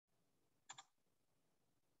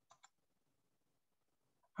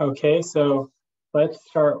Okay, so let's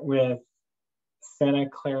start with Santa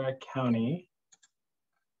Clara County.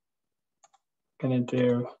 Gonna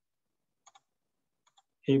do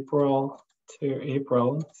April to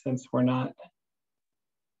April since we're not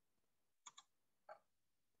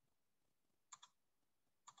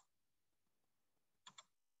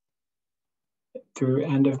through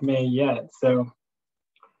end of May yet. So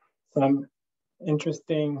some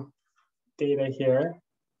interesting data here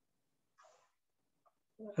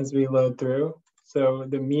as we load through. So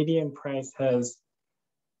the median price has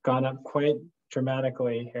gone up quite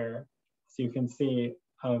dramatically here. As you can see,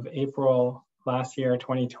 of April last year,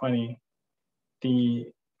 2020, the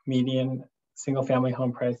median single family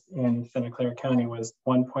home price in Santa Clara County was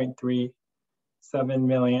 1.37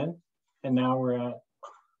 million. And now we're at,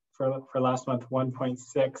 for last month,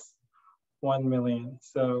 1.61 million.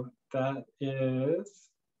 So that is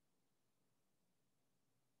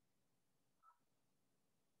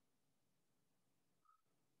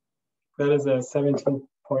a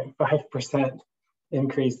 17.5%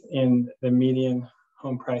 increase in the median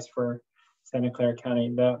home price for Santa Clara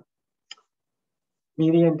County. The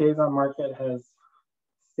median days on market has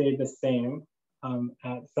stayed the same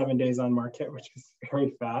at 7 days on market, which is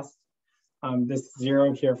very fast. This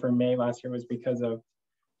zero here for May last year was because of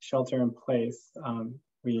shelter in place.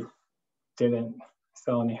 We didn't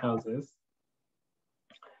sell any houses.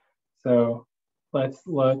 So let's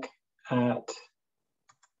look at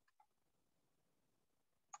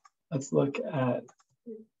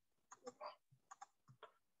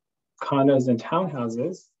condos and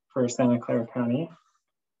townhouses for Santa Clara County.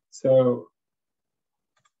 So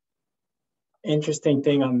interesting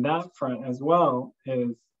thing on that front as well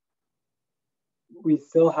is we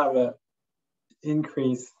still have an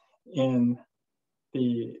increase in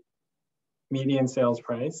the median sales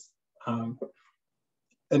price. And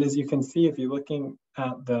as you can see, if you're looking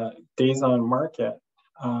at the days on market,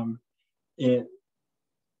 it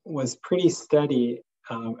was pretty steady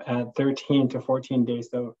at 13 to 14 days,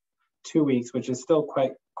 so 2 weeks, which is still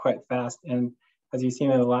quite fast. And as you've seen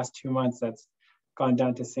in the last 2 months, that's gone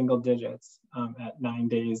down to single digits at 9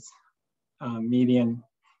 days median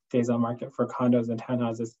days on market for condos and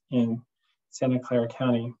townhouses in Santa Clara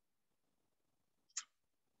County.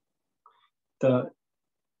 The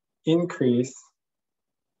increase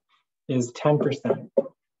is 10%,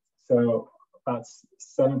 so about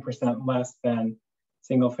 7% less than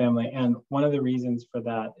single family. And one of the reasons for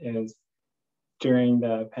that is during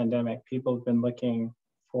the pandemic, people have been looking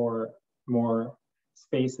for more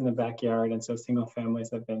space in the backyard. And so single families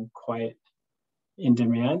have been quite in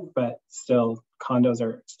demand, but still condos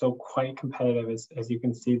are still quite competitive. As you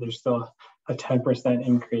can see, there's still a 10%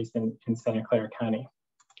 increase in Santa Clara County.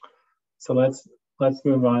 So let's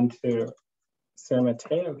move on to San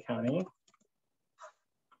Mateo County.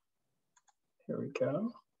 Here we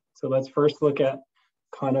go. So let's first look at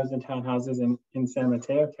condos and townhouses in San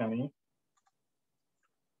Mateo County.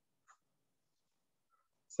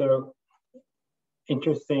 So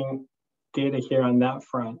interesting data here on that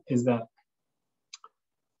front is that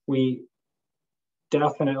we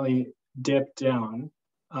definitely dipped down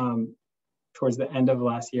towards the end of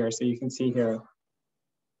last year. So you can see here,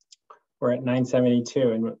 we're at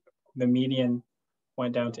 972 and the median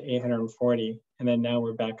went down to 840. And then now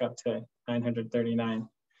we're back up to 939.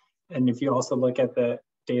 And if you also look at the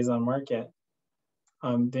days on market,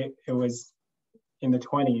 it was in the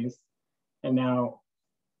 20s, and now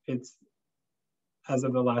it's, as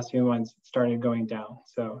of the last few months, started going down.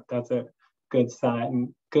 So that's a good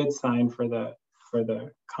sign for the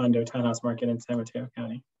condo townhouse market in San Mateo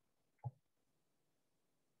County.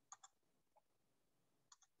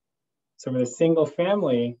 So for the single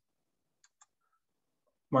family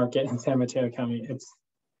market in San Mateo County,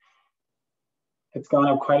 it's gone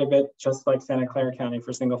up quite a bit, just like Santa Clara County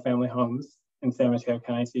for single family homes in San Mateo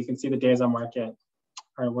County. So you can see the days on market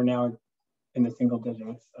we're now in the single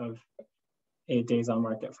digits of 8 days on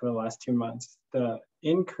market for the last 2 months. The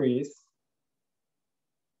increase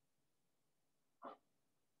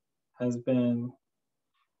has been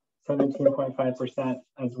 17.5%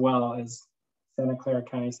 as well as Santa Clara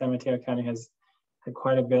County. San Mateo County has had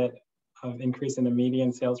quite a bit of increase in the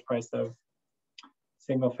median sales price of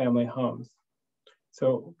single family homes.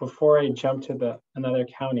 So before I jump to another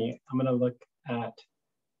county, I'm gonna look at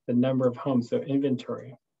the number of homes, so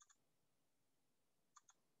inventory.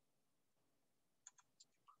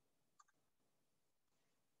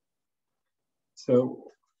 So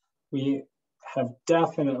we have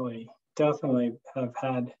definitely have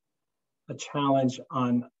had a challenge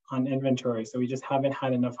on inventory. So we just haven't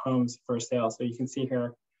had enough homes for sale. So you can see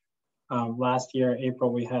here, last year,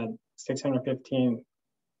 April, we had 615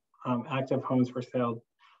 active homes for sale,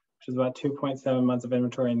 which is about 2.7 months of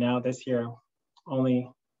inventory. Now this year,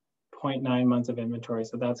 only 0.9 months of inventory.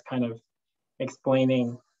 So that's kind of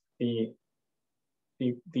explaining the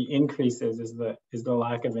increases is the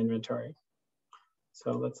lack of inventory.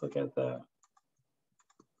 So let's look at the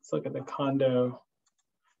condo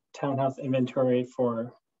townhouse inventory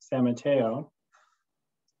for San Mateo.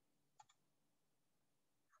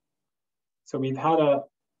 So we've had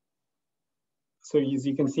so as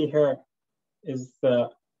you can see here is the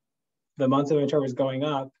months of inventory was going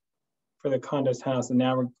up for the condos townhouse, and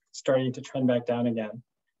now we're starting to trend back down again.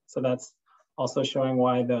 So that's also showing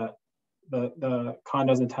why the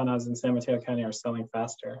condos and townhouses in San Mateo County are selling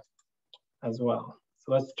faster as well.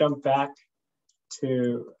 So let's jump back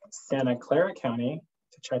to Santa Clara County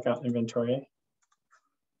to check out inventory.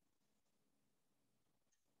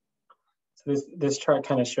 So this chart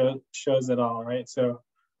kind of shows it all, right? So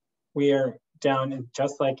we are down,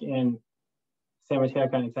 just like in San Mateo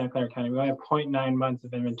County and Santa Clara County, we only have 0.9 months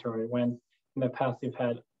of inventory, when in the past we've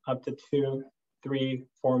had up to 2, 3,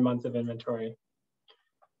 4 months of inventory.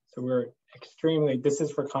 So we're extremely, this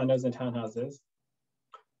is for condos and townhouses. So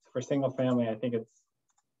for single family, I think it's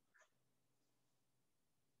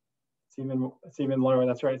even lower,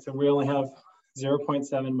 that's right. So we only have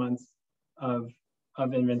 0.7 months of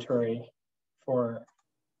inventory for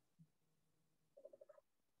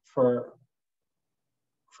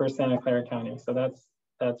Santa Clara County. So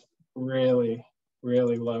that's really,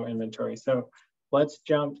 really low inventory. So let's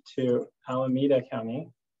jump to Alameda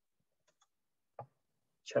County.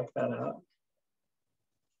 Check that out.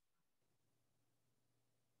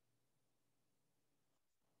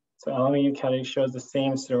 So Alameda County shows the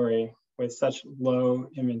same story with such low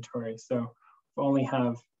inventory. So we only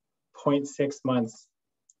have 0.6 months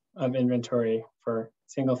of inventory for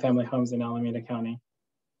single family homes in Alameda County.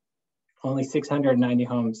 Only 690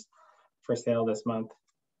 homes for sale this month.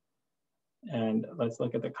 And let's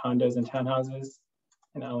look at the condos and townhouses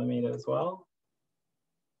in Alameda as well.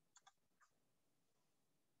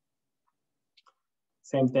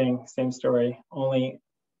 Same thing, same story, only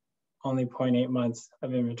 0.8 months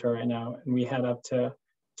of inventory right now. And we had up to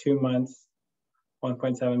 2 months,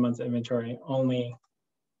 1.7 months of inventory, only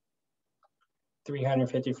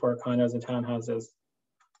 354 condos and townhouses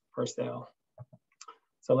for sale.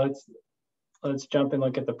 So let's jump and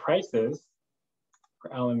look at the prices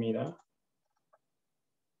for Alameda.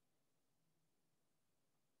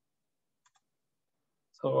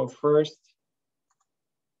 So we'll first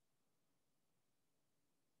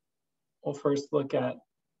look at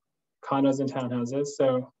condos and townhouses.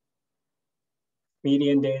 So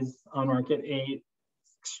median days on market 8,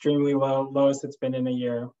 extremely low, lowest it's been in a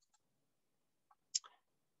year.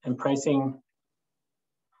 And pricing,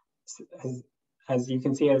 as you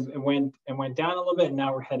can see, it went down a little bit, and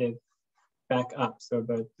now we're headed back up. So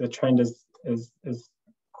the trend is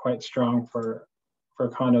quite strong for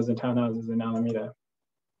condos and townhouses in Alameda.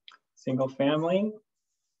 Single family,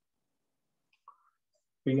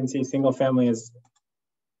 we can see single family has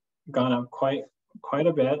gone up quite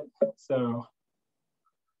a bit. So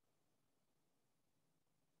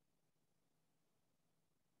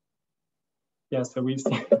yeah, so we've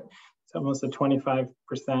seen it's almost a 25%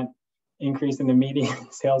 increase in the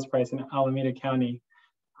median sales price in Alameda County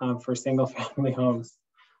for single family homes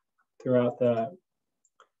throughout the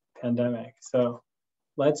pandemic. So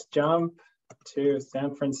let's jump to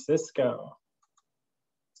San Francisco.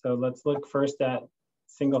 So let's look first at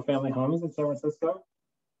single family homes in San Francisco.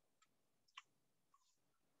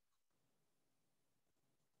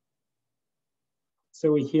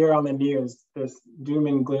 So we hear on the news this doom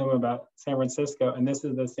and gloom about San Francisco, and this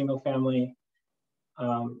is the single family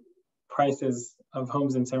prices of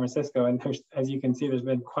homes in San Francisco. And as you can see, there's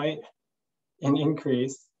been quite an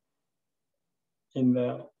increase in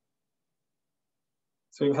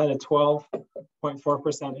so we've had a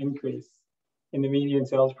 12.4% increase in the median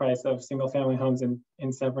sales price of single family homes in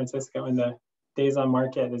San Francisco. And the days on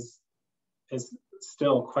market is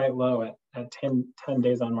still quite low at 10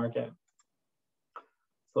 days on market.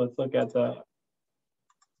 So let's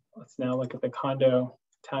now look at the condo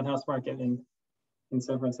townhouse market in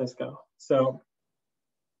San Francisco. So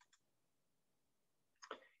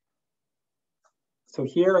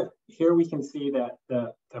here we can see that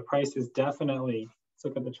the price is definitely, let's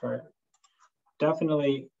look at the chart,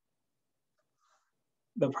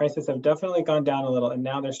 the prices have definitely gone down a little, and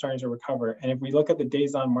now they're starting to recover. And if we look at the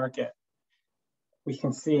days on market, we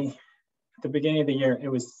can see at the beginning of the year, it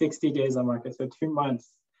was 60 days on market, so 2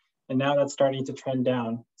 months. And now that's starting to trend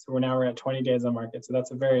down. So we're at 20 days on market. So that's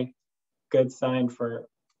a very good sign for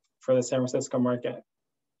the San Francisco market.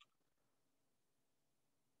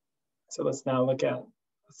 So let's now look at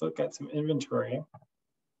some inventory.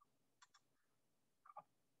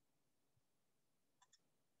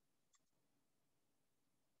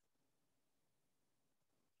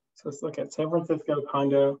 So let's look at San Francisco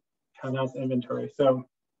condo townhouse inventory. So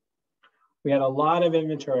we had a lot of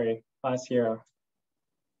inventory last year,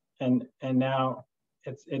 and now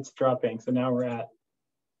it's dropping. So now we're at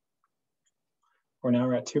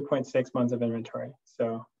 2.6 months of inventory.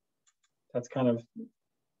 So that's kind of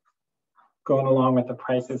going along with the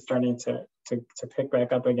prices starting to pick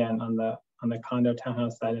back up again on the condo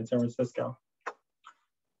townhouse side in San Francisco.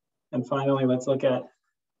 And finally, let's look at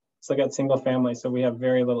single family. So we have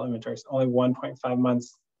very little inventory, so only 1.5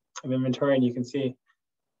 months of inventory. And you can see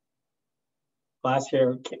last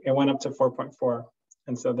year it went up to 4.4.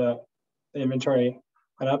 And so the inventory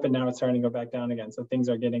went up and now it's starting to go back down again. So things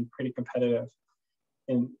are getting pretty competitive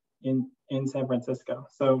in San Francisco.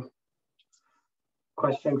 So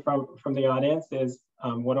question from the audience is,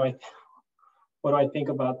 what do I think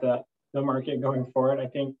about the market going forward? I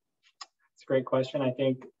think it's a great question. I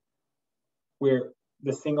think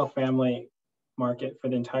the single family market for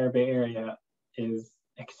the entire Bay Area is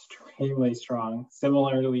extremely strong,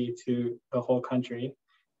 similarly to the whole country.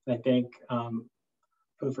 And I think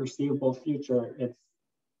for the foreseeable future, it's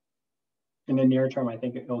in the near term, I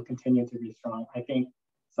think it will continue to be strong. I think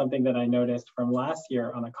something that I noticed from last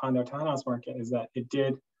year on the condo townhouse market is that it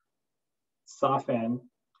did soften,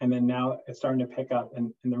 and then now it's starting to pick up.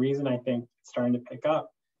 And the reason I think it's starting to pick up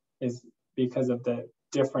is because of the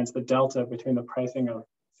difference, the delta between the pricing of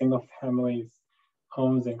single families,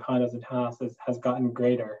 homes and condos and townhouses has gotten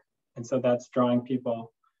greater. And so that's drawing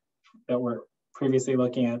people that were previously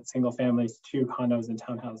looking at single families to condos and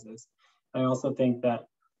townhouses. I also think that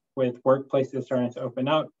with workplaces starting to open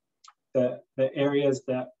up, the areas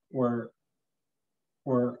that were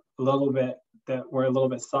a little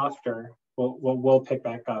bit softer will pick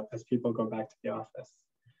back up as people go back to the office.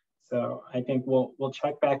 So I think we'll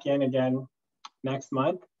check back in again next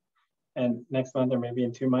month or maybe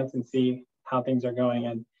in 2 months and see how things are going.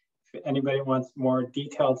 And if anybody wants more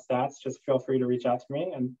detailed stats, just feel free to reach out to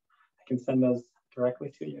me and I can send those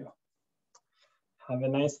directly to you. Have a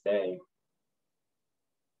nice day.